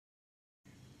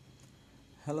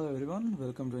Hello everyone,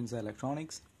 welcome to Inside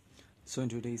Electronics. So in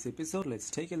today's episode,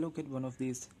 let's take a look at one of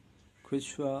these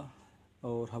Quechua,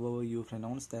 or however you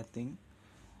pronounce that thing,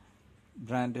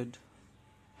 branded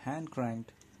hand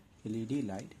cranked LED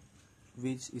light,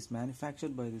 which is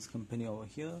manufactured by this company over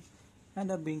here and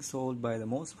are being sold by the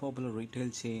most popular retail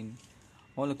chain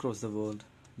all across the world,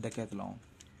 Decathlon.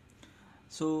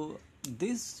 So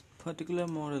this particular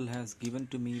model has given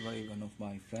to me by one of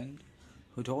my friend,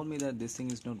 who told me that this thing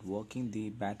is not working, the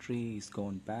battery is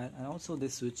gone bad, and also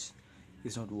this switch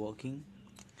is not working.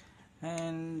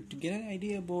 And to get an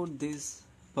idea about this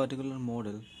particular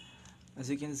model, as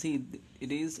you can see,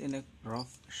 it is in a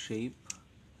rough shape.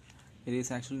 It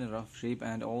is actually in a rough shape,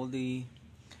 and all the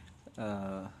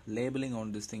labeling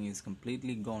on this thing is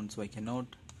completely gone, so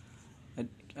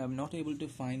I'm not able to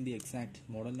find the exact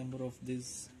model number of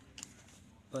this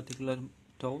particular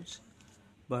torch.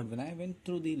 But when I went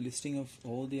through the listing of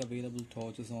all the available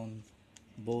torches on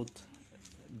both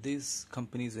this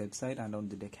company's website and on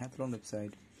the Decathlon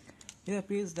website, it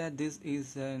appears that this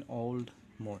is an old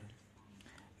model.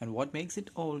 And what makes it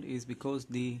old is because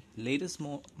the latest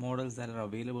models that are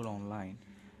available online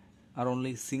are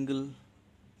only single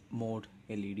mode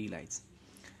LED lights.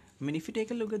 I mean, if you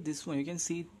take a look at this one, you can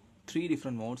see three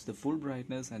different modes: the full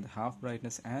brightness and the half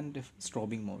brightness and the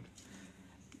strobing mode.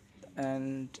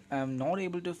 And I'm not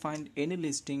able to find any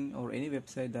listing or any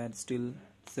website that still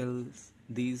sells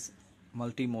these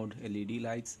multi-mode LED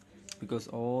lights, because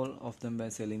all of them were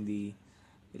selling the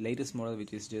latest model,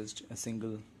 which is just a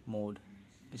single mode,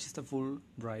 which is the full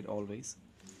bright always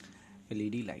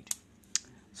LED light.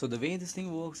 So the way this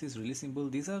thing works is really simple.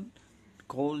 These are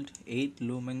called 8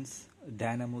 lumens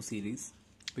Dynamo series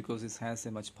because it has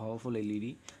a much powerful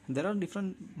LED. And there are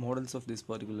different models of this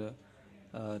particular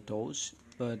torch,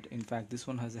 but in fact this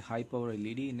one has a high power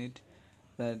LED in it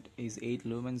that is 8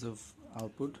 lumens of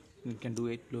output. It can do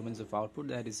 8 lumens of output.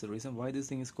 That is the reason why this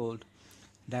thing is called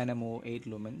Dynamo 8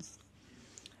 lumens.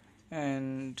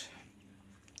 And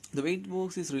the way it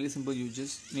works is really simple. You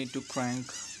just need to crank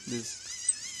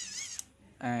this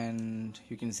and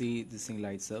you can see this thing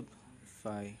lights up. If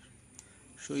I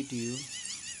show it to you,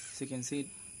 so you can see it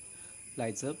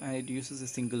lights up, and it uses a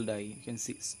single die. You can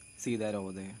see that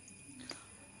over there.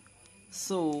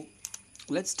 So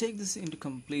let's take this into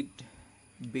complete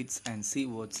bits and see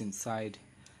what's inside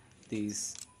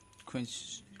these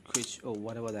quench or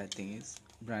whatever that thing is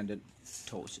branded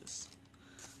torches.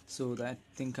 So that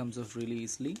thing comes off really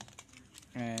easily,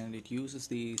 and it uses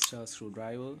the star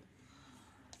screwdriver.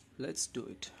 Let's do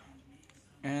it.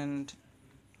 And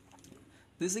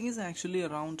this thing is actually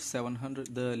around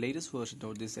 700. The latest version,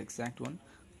 or this exact one,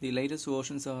 the latest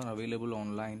versions are available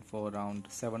online for around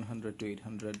 700 to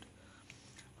 800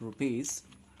 rupees.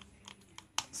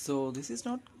 So this is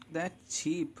not that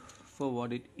cheap for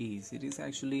what it is. It is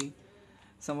actually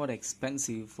somewhat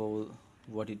expensive for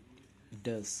what it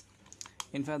does.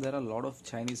 In fact, there are a lot of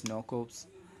Chinese knockoffs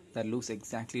that looks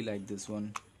exactly like this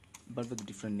one, but with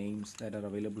different names, that are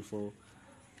available for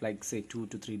like say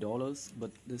 $2 to $3. But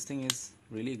this thing is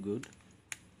really good,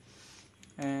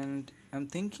 and I'm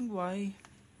thinking why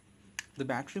the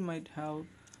battery might have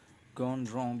gone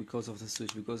wrong because of the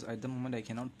switch, because at the moment I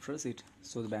cannot press it,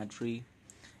 so the battery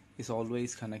is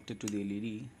always connected to the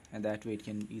LED, and that way it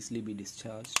can easily be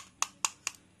discharged.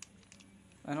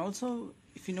 And also,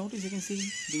 if you notice, you can see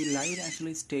the light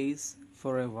actually stays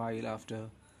for a while after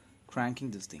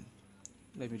cranking this thing.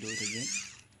 Let me do it again.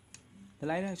 The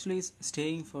light actually is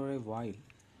staying for a while.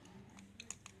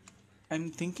 I'm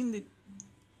thinking that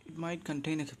it might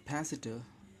contain a capacitor.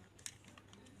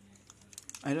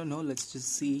 I don't know, let's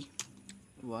just see.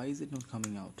 Why is it not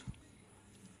coming out?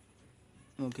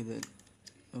 Okay,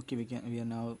 we are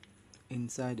now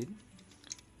inside it.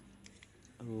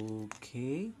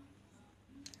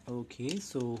 Okay,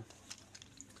 so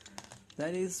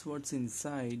that is what's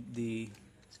inside the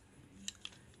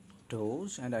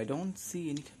torch, and I don't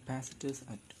see any capacitors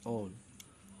at all.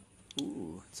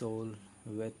 Ooh, it's all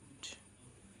wet.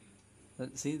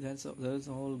 See, that's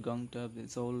all gunked up.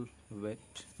 It's all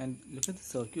wet. And look at the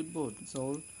circuit board. It's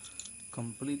all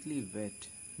completely wet.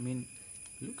 I mean,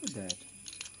 look at that.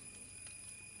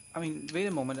 I mean, wait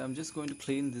a moment. I'm just going to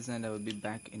clean this and I will be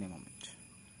back in a moment.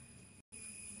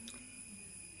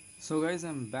 So guys,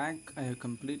 I'm back. I have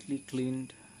completely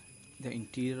cleaned the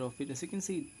interior of it. As you can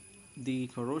see, the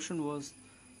corrosion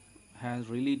has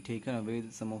really taken away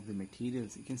some of the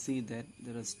materials. You can see that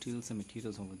there are still some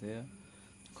materials over there.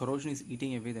 Corrosion is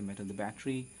eating away the metal. The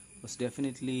battery was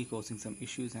definitely causing some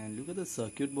issues, and look at the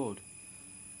circuit board.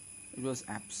 It was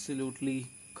absolutely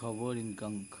covered in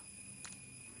gunk.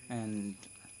 And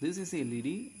this is a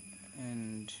LED,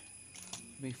 and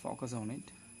we focus on it.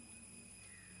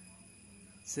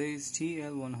 Says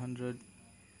TL100,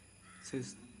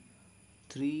 says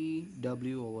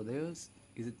 3W over there.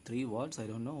 Is it 3 watts? I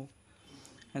don't know.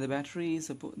 And the battery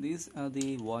is these are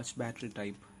the watch battery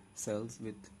type cells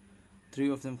with 3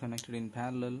 of them connected in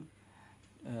parallel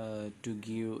to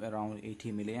give around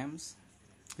 80 milliamps.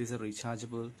 These are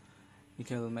rechargeable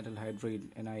nickel metal hydride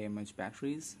NiMH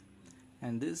batteries,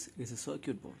 and this is a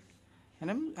circuit board.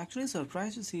 And I'm actually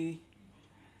surprised to see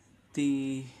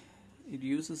it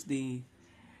uses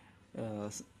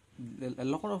a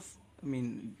lot of,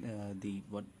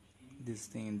 this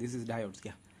is diodes.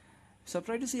 Yeah,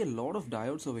 surprised to see a lot of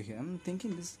diodes over here. I'm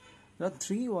thinking there are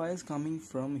 3 wires coming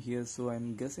from here, so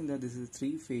I'm guessing that this is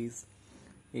 3-phase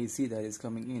AC that is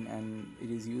coming in, and it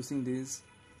is using these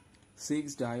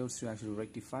 6 diodes to actually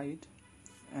rectify it.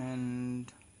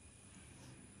 And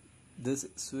this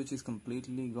switch is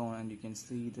completely gone, and you can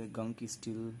see the gunk is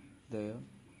still there.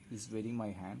 It's wetting my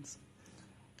hands.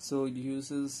 So it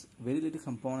uses very little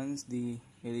components. The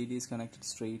LED is connected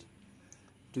straight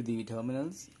to the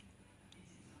terminals.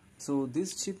 So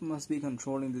this chip must be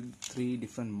controlling the 3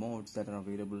 different modes that are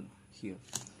available here.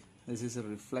 This is a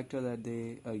reflector that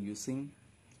they are using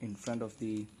in front of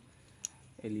the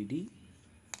LED,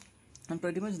 and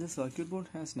pretty much the circuit board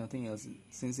has nothing else.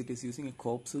 Since it is using a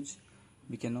COP switch,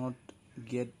 we cannot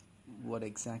get what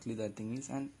exactly that thing is.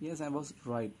 And yes, I was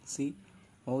right. See,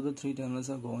 all the 3 terminals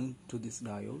are going to this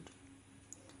diode,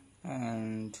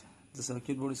 and the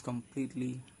circuit board is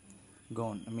completely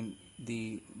gone. I mean,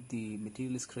 the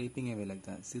material is scraping away like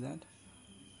that. See that?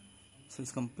 So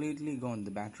it's completely gone. The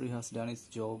battery has done its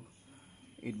job.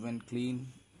 It went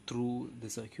clean through the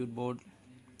circuit board.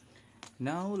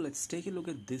 Now let's take a look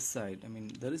at this side. I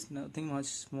mean, there is nothing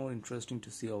much more interesting to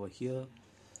see over here.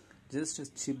 Just a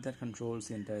chip that controls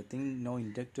the entire thing. No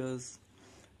inductors.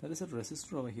 There is a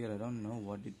resistor over here. I don't know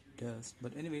what it does,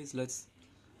 but anyways, let's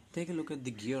take a look at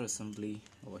the gear assembly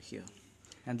over here.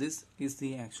 And this is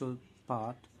the actual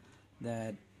part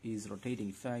that is rotating.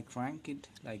 If I crank it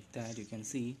like that, you can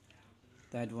see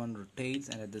that one rotates,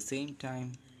 and at the same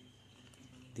time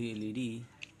the LED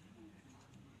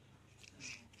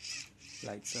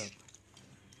lights up.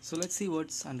 So let's see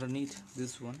what's underneath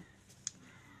this one.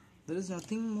 There is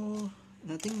nothing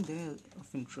there of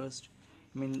interest.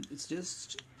 I mean, it's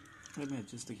just, let me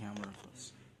adjust the camera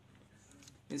first.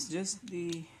 It's just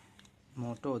the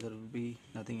motor. There will be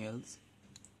nothing else.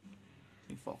 Let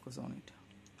me focus on it.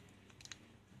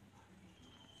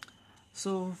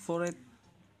 So for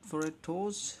a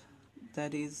torch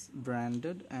that is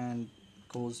branded and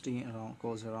costs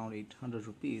around 800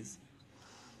 rupees,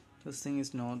 this thing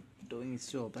is not doing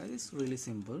its job. That is really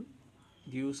simple.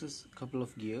 It uses a couple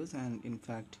of gears, and in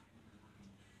fact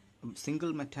a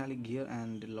single metallic gear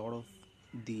and a lot of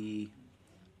the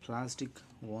plastic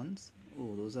ones.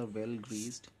 Oh, those are well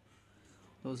greased.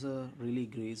 Those are really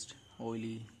greased,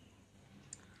 oily.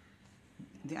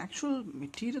 The actual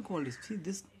material quality, see,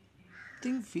 this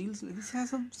thing feels like this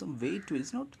has some weight to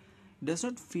it. Does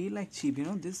not feel like cheap,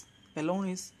 this alone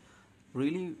is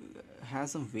really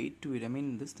has some weight to it. I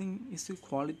mean, this thing is a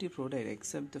quality product,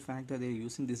 except the fact that they're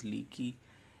using this leaky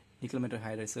nickel metal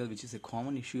hydride cell, which is a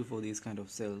common issue for these kind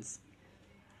of cells.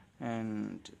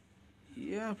 And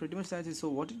yeah, pretty much that's it. So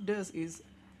what it does is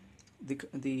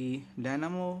the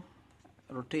dynamo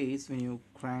rotates when you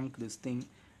crank this thing,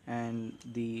 and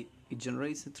it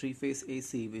generates a 3-phase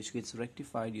AC which gets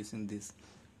rectified using this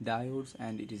diodes,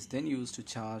 and it is then used to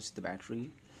charge the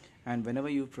battery. And whenever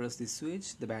you press this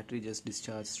switch, the battery just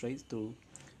discharges straight through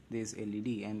this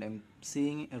LED. And I'm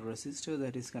seeing a resistor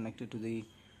that is connected to the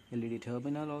LED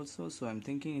terminal also, so I'm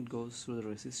thinking it goes through the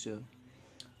resistor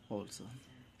also.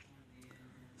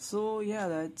 So yeah,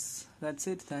 that's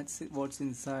it. What's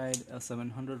inside a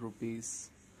 700 rupees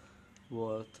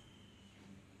worth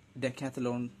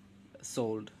Decathlon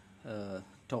sold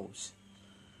torch.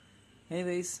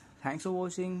 Anyways, thanks for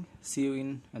watching. See you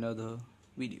in another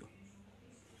video.